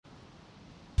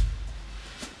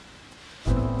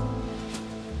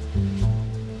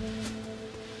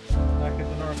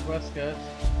NorthWest, guys.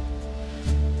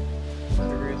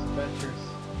 Serious adventures.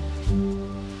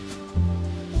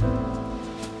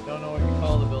 Don't know what you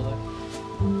call the building.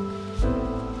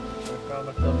 I found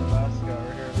myself a mascot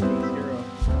right here. Look at this hero.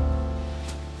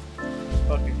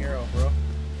 Fucking hero, bro.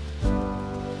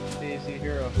 Dayz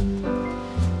hero.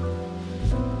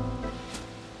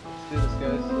 Let's do this,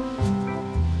 guys.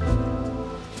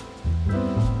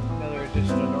 Another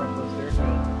edition of NorthWest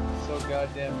Airfield. So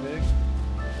goddamn big.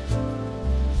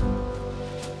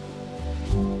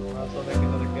 I'll make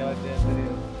another goddamn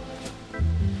video.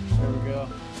 There we go.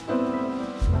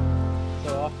 So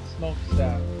off the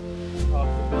smokestack, off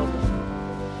the building.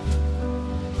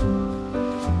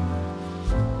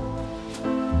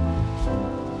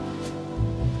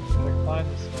 Should I climb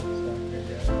the smokestack here,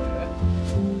 guys? Yeah.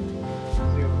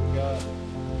 See what we got.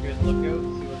 Good lookout.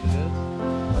 See what it is.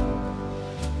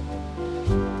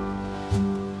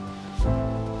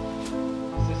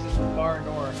 This is the far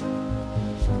north.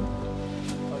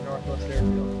 NorthWest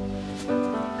Airfield.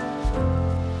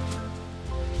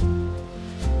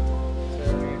 So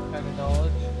every kind of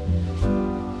knowledge.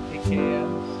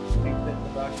 AKMs being fit in the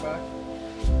backpack.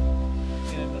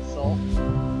 In an assault. You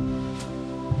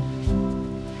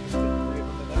can fit 3 of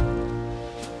them in there.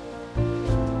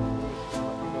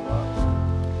 Go up.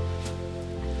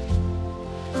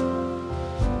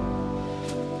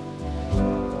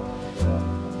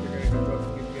 You're gonna go up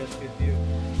and give you guys a good view.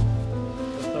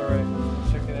 That's alright.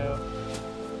 Check it out.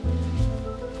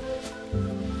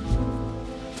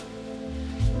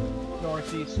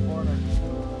 Northeast corner.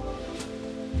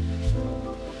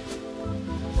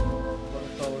 What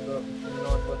it's all about in the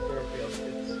NorthWest Airfield.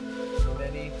 It's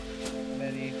many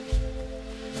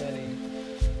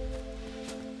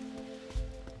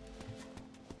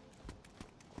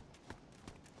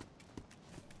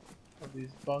of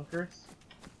these bunkers,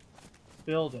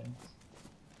 buildings,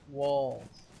 walls,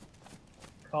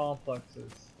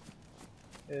 complexes.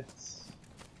 It's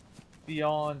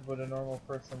beyond what a normal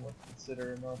person would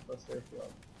consider a NorthWest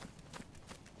Airfield.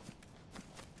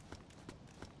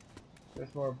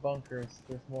 There's more bunkers,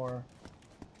 there's more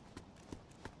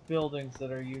buildings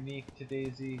that are unique to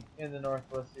Dayz in the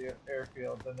NorthWest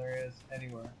Airfield than there is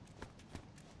anywhere.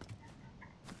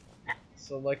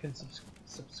 So like and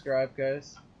subscribe,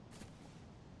 guys.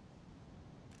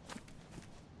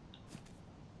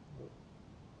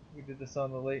 We did this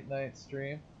on the late night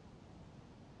stream.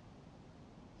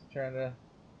 Trying to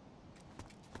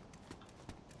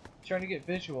get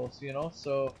visuals, you know,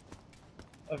 so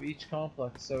of each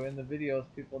complex, so in the videos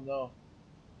people know.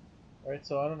 Alright,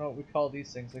 so I don't know what we call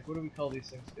these things. Like, what do we call these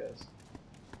things, guys?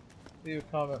 Leave a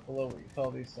comment below what you call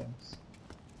these things.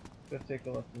 Go take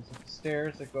a look. There's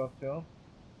stairs that go up to them.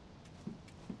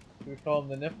 Do we call them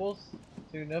the nipples?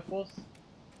 2 nipples?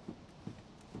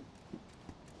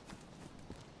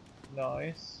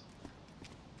 Nice.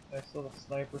 Nice little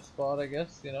sniper spot, I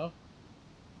guess, you know,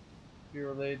 if you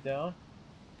were laid down.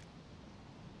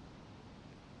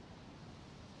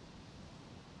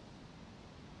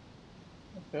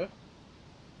 Okay.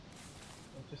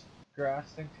 And just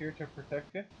grass things here to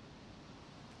protect you.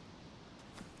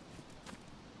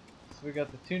 So we got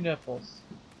the 2 nipples.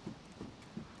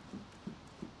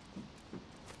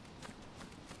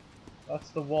 That's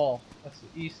the wall. That's the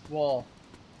east wall.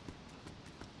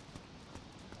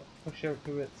 Push out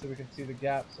to it so we can see the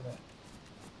gaps in it.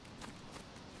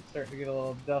 Starting to get a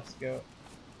little dusk out.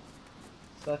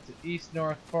 So that's the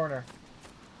east-north corner.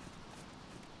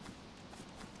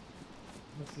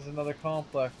 This is another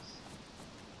complex.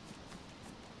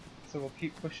 So we'll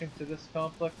keep pushing to this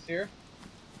complex here.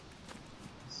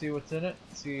 See what's in it.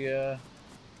 See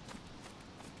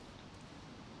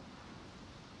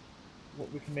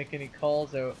what we can make any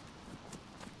calls out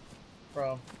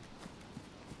from.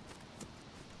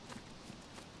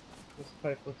 This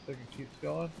pipe looks like it keeps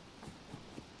going.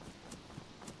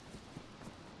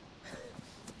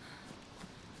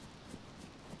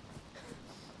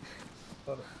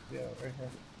 Yeah, right here.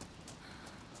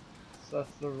 So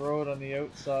that's the road on the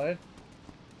outside.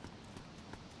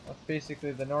 That's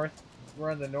basically the north.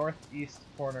 We're on the northeast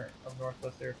corner of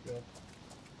NorthWest Airfield.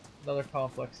 Another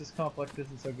complex. This complex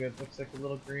isn't so good. Looks like a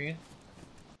little green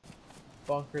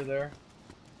bunker there.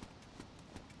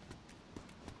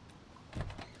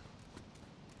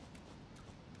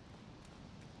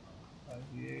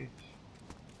 IVH.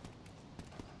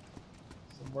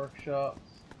 Some workshops.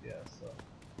 Yeah, so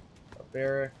a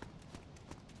barrack.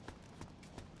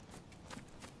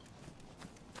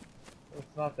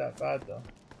 It's not that bad though.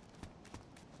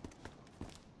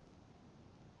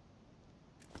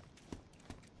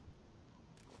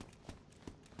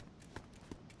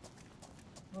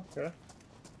 Okay.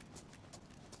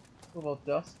 A little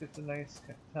dusk, it's a nice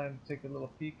time to take a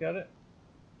little peek at it.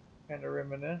 Kind of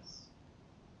reminisce.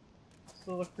 Just a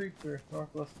little creep through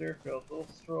NorthWest Airfield, a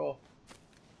little stroll.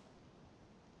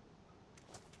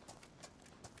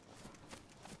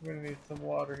 We're gonna need some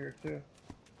water here too.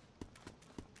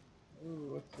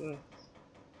 Ooh, what's this?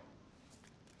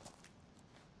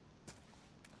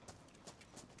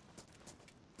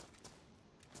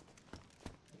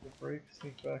 Take a break,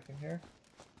 sneak back in here.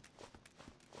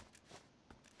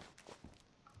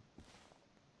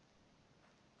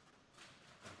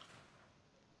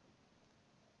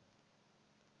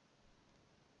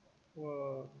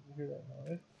 Whoa, did you hear that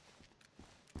noise?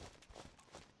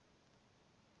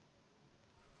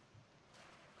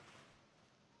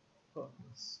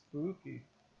 Fucking spooky.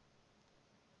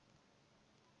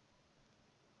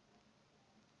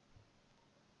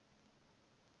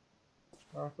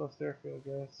 NorthWest Airfield,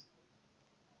 guys.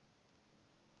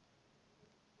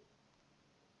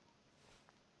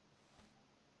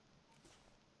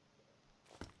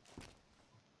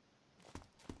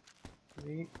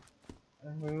 Eat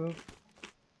and move.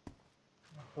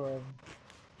 Go ahead.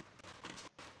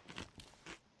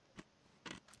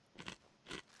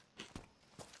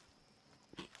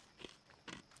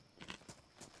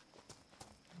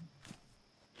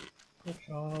 Push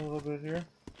on a little bit here.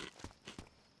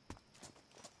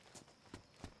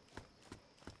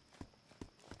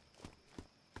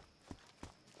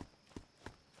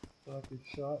 Don't get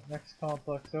shot. Next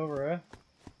complex over, eh?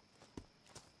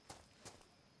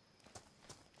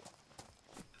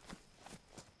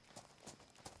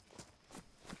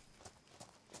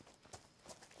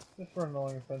 Just running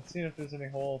along the fence, seeing if there's any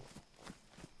holes.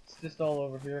 It's just all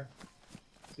over here.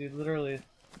 See, literally,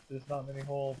 there's not many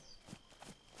holes.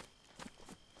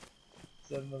 Is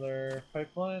that another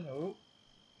pipeline? Oh,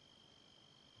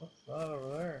 what's that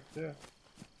over there, too?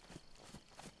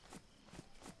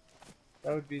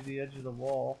 That would be the edge of the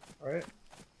wall, right?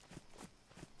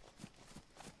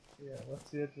 Yeah, that's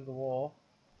the edge of the wall.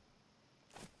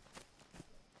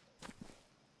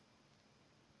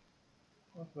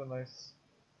 That's a nice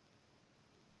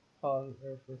pause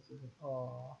there for a second.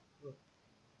 Aww, look.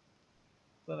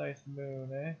 It's a nice moon,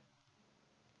 eh?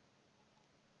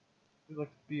 It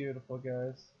looks beautiful,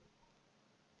 guys.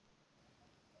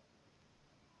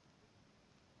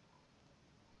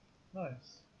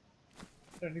 Nice.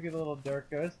 Starting to get a little dark,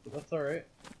 guys, but that's alright.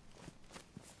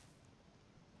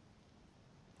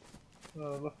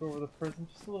 Look over the prison,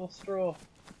 just a little stroll.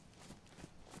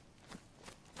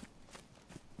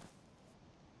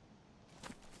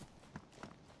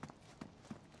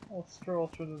 A little stroll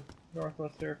through the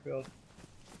NorthWest Airfield.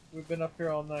 We've been up here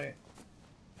all night,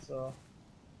 so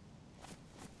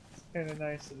it's kind of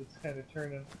nice that it's kind of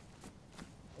turning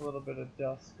a little bit of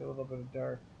dusk, a little bit of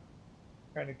dark.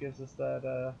 Kind of gives us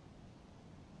that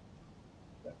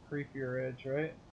that creepier edge, right?